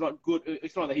not that he's not good,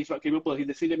 it's not that he's not capable. He's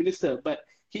a senior minister, but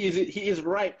he is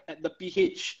right at the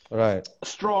PH right,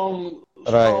 strong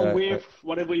right, right, wave, right,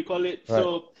 whatever you call it.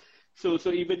 right.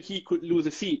 So even he could lose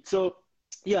a seat. So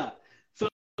yeah. So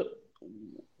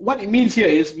what it means here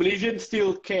is Malaysians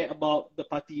still care about the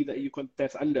party that you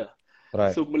contest under.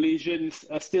 Right. So Malaysians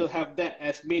still have that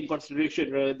as main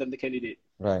consideration rather than the candidate.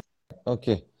 Right.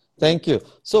 Okay. Thank you.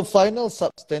 So final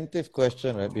substantive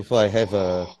question, right? Before I have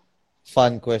a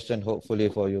fun question, hopefully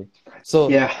for you. So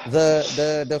Yeah.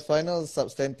 the final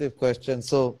substantive question.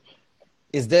 So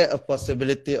is there a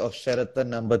possibility of Sheraton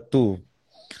number 2?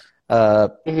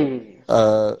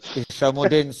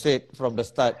 Hishamuddin said from the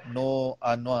start, no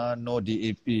Anwar, no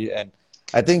DAP, and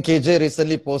I think KJ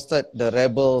recently posted the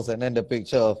rebels and then the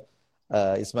picture of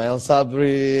Ismail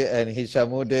Sabri and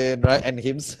Hishamuddin, right, and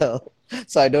himself.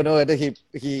 So I don't know whether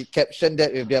he captioned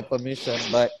that with their permission,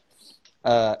 but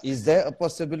is there a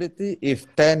possibility if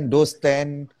those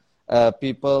 10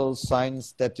 people sign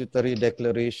statutory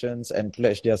declarations and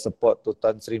pledge their support to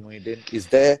Tan Sri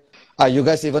Muhyiddin? Are you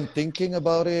guys even thinking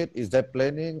about it? Is there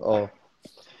planning or?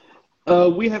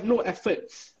 We have no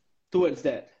efforts towards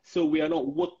that. So we are not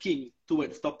working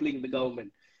towards toppling the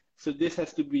government. So this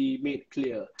has to be made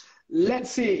clear.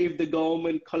 Let's say if the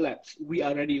government collapses, we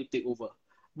are ready to take over.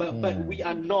 But we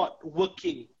are not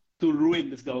working to ruin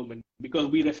this government because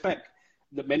we respect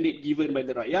the mandate given by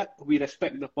the rakyat. We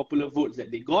respect the popular votes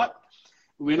that they got.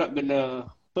 We're not going to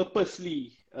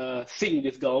purposely sing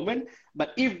this government.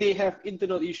 But if they have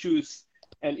internal issues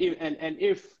and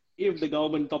if the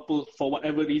government topples for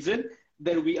whatever reason,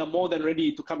 then we are more than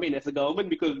ready to come in as a government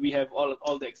because we have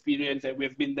all the experience and we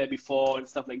have been there before and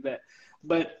stuff like that.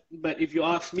 But if you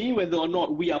ask me whether or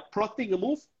not we are plotting a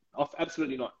move,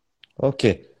 absolutely not.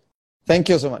 Okay. Thank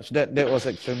you so much. That was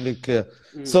extremely clear.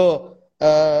 So,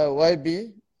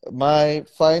 YB, my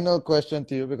final question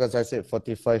to you, because I said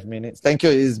 45 minutes. Thank you.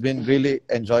 It's been really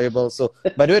enjoyable. So,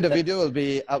 by the way, the video will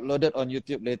be uploaded on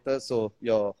YouTube later, so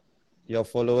your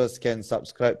followers can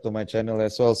subscribe to my channel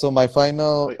as well. So, my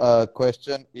final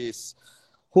question is,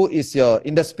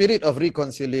 in the spirit of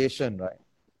reconciliation, right?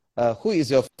 Who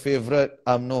is your favorite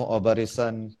UMNO or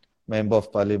Barisan member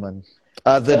of parliament?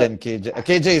 Other than KJ.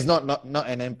 KJ is not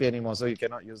an MP anymore, so you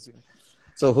cannot use him.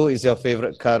 So who is your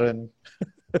favorite current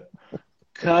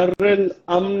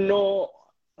UMNO,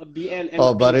 BN MP?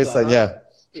 Oh, Barisan, yeah.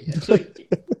 So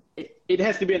it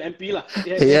has to be an MP lah.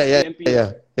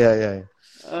 Yeah.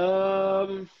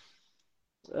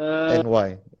 And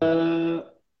why?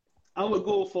 I would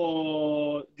go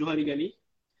for Johari Ghani.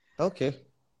 Okay.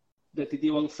 The Titi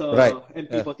Wangsa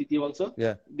MP for Titi Wangsa.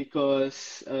 Yeah.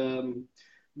 Because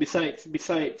besides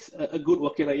a good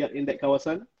wakil rakyat in that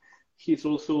kawasan, he's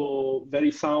also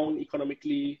very sound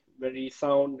economically, very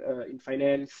sound in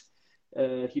finance.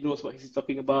 He knows what he's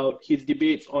talking about. His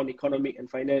debates on economic and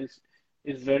finance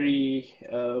is very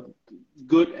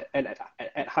good and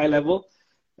at high level.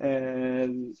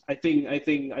 And I think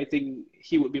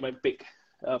he would be my pick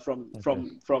from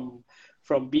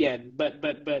BN.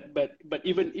 But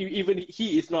even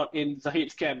he is not in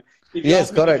Zahid's camp. If you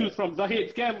ask me to choose from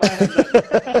Zahid's camp, I have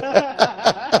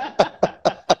that.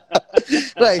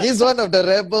 Right, he's one of the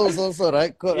rebels also,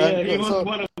 right? He was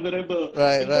one of the rebels.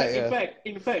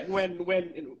 In fact, when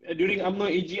during UMNO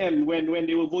AGM, when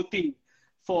they were voting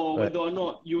for whether or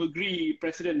not you agree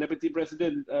President, Deputy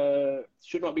President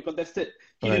should not be contested,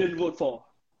 he didn't vote for.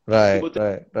 Right.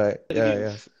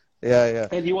 Yeah.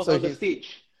 And he was on the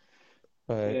stage.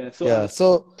 Right.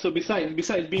 So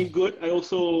besides being good, I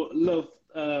also love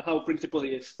how principled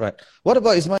he is. Right. What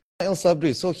about Ismail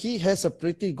Sabri? So he has a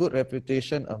pretty good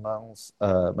reputation amongst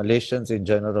Malaysians in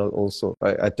general also,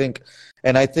 right? I think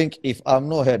if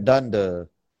UMNO had done the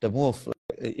move,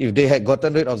 if they had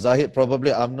gotten rid of Zahid,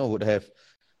 probably UMNO would have,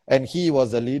 and he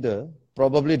was the leader,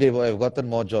 probably they would have gotten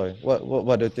more joy.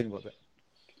 What do you think about that?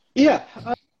 Yeah,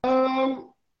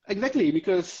 exactly,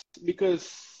 because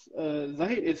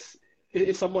Zahid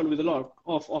is someone with a lot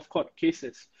of court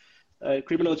cases,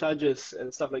 criminal charges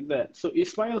and stuff like that. So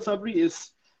Ismail Sabri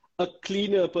is a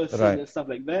cleaner person and stuff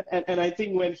like that. And I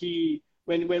think when he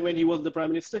was the Prime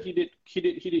Minister, he did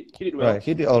well. Right,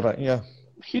 he did all right. Yeah,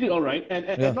 he did all right.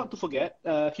 And not to forget,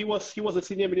 he was a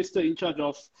senior minister in charge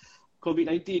of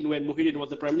COVID-19 when Muhyiddin was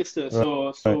the Prime Minister.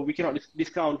 So we cannot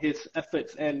discount his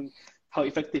efforts and how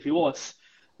effective he was,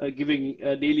 giving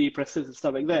daily presses and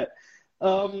stuff like that.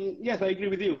 Yes, I agree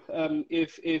with you.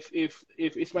 If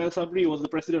Ismail Sabri was the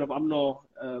president of UMNO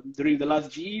during the last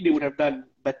GE, they would have done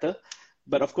better.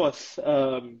 But of course,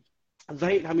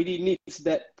 Zahid Hamidi needs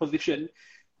that position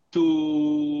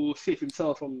to save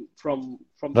himself from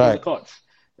the courts.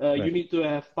 You need to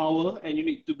have power and you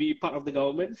need to be part of the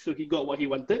government. So he got what he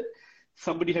wanted.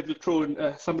 Somebody have to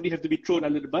be thrown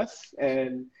under the bus,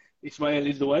 and Ismail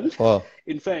is the one. Wow.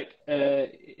 In fact,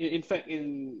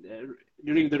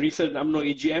 during the recent UMNO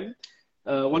AGM,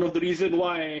 one of the reasons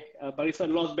why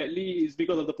Barisan lost badly is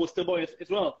because of the poster boy as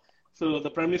well. So the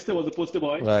Prime Minister was the poster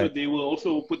boy, so they were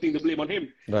also putting the blame on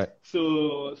him. Right.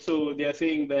 So they are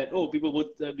saying that, people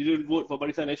didn't vote for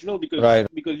Barisan Nasional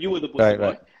because you were the poster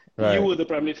boy. Right. You were the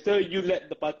Prime Minister, you led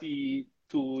the party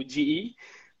to GE.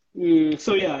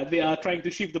 So yeah, they are trying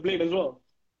to shift the blame as well.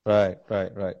 Right.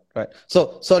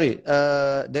 So, sorry,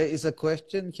 there is a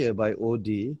question here by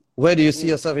OD. Where do you see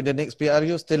yourself in the next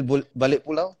PRU? Still balik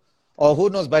pulau? Or who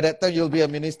knows, by that time you'll be a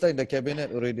minister in the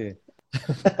cabinet already.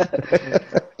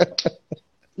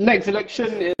 Next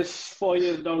election is 4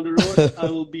 years down the road. I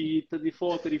will be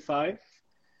 34, 35.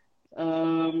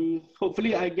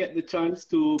 Hopefully I get the chance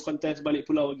to contest Balik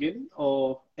Pulau again,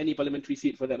 or any parliamentary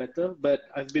seat for that matter. But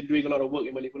I've been doing a lot of work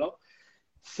in Balik Pulau.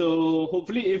 So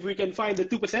hopefully if we can find the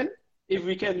 2%, if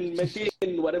we can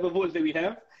maintain whatever votes that we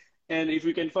have, and if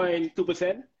we can find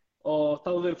 2% or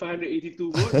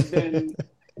 1,582 votes, then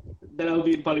I'll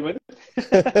be in parliament.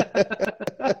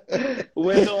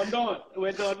 Whether or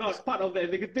not part of the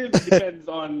executive depends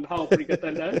on how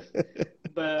Perikatan does.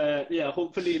 But yeah,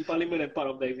 hopefully in parliament and part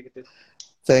of the executive.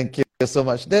 Thank you so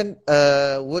much. Then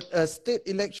would a state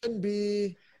election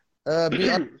be on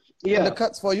the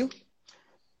cards for you?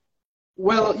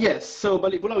 Well, yes. So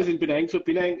Balik Pulau is in Penang. So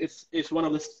Penang is one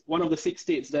of the 6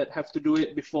 states that have to do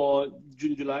it before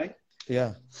June, July.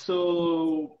 Yeah.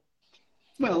 So,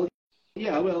 well,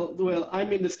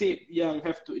 I'm in the state yang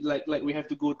have to like we have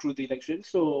to go through the election.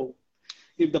 So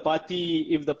if the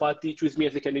party choose me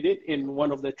as a candidate in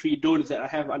one of the 3 zones that I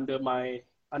have under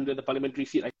the parliamentary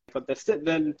seat I contested,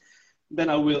 then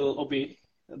I will obey.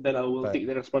 Then I will take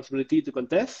the responsibility to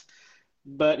contest.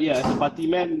 But yeah,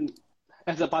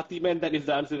 as a party man, that is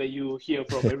the answer that you hear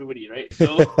from everybody, right?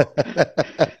 So,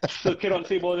 so cannot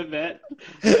say more than that.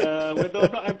 Whether or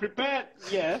not I'm prepared,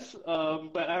 yes,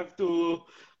 but I have to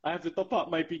top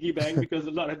up my piggy bank because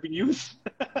a lot have been used.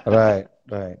 Right.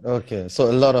 Okay,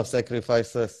 so a lot of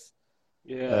sacrifices.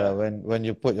 Yeah. When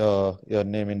you put your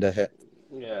name in the hat.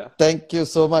 Yeah. Thank you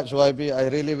so much, YB. I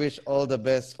really wish all the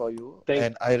best for you.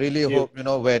 And I really hope,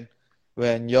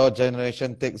 when your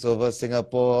generation takes over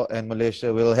Singapore and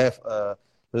Malaysia, we'll have a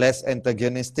less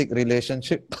antagonistic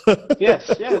relationship. Yes.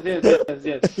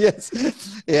 Yes.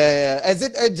 Yeah. As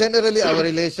it generally our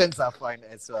relations are fine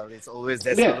as well. There's always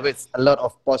a lot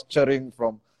of posturing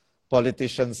from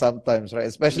politicians sometimes, right?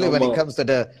 Especially when it comes to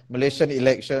the Malaysian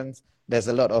elections, there's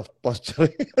a lot of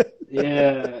posturing.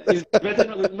 Yeah, it's better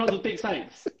not to take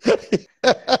sides.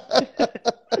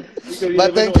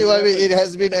 But thank you, YB. It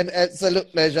has been an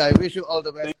absolute pleasure. I wish you all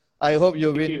the best. I hope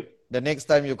you win the next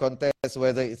time you contest,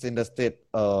 whether it's in the state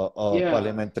or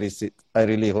parliamentary seat. I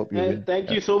really hope you win.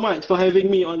 Thank you so much for having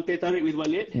me on Teh Tarik with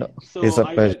Walid. No, so it's a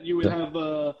I pleasure. bet you will have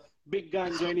a big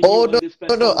gun joining you on this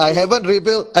platform. No, I haven't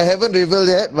revealed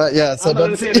yet, but yeah. So I'm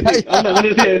not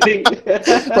going to say anything.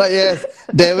 But yes,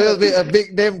 there will be a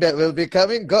big name that will be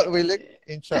coming, God willing.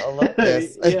 Inshallah.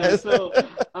 Yes. Yeah, so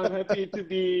I'm happy to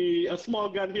be a small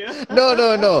gun here.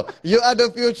 No. You are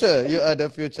the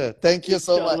future. Thank you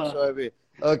so much, YB.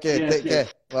 Okay, take care.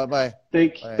 Bye-bye.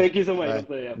 Thank you so much.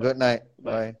 Bye. Good night.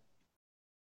 Bye.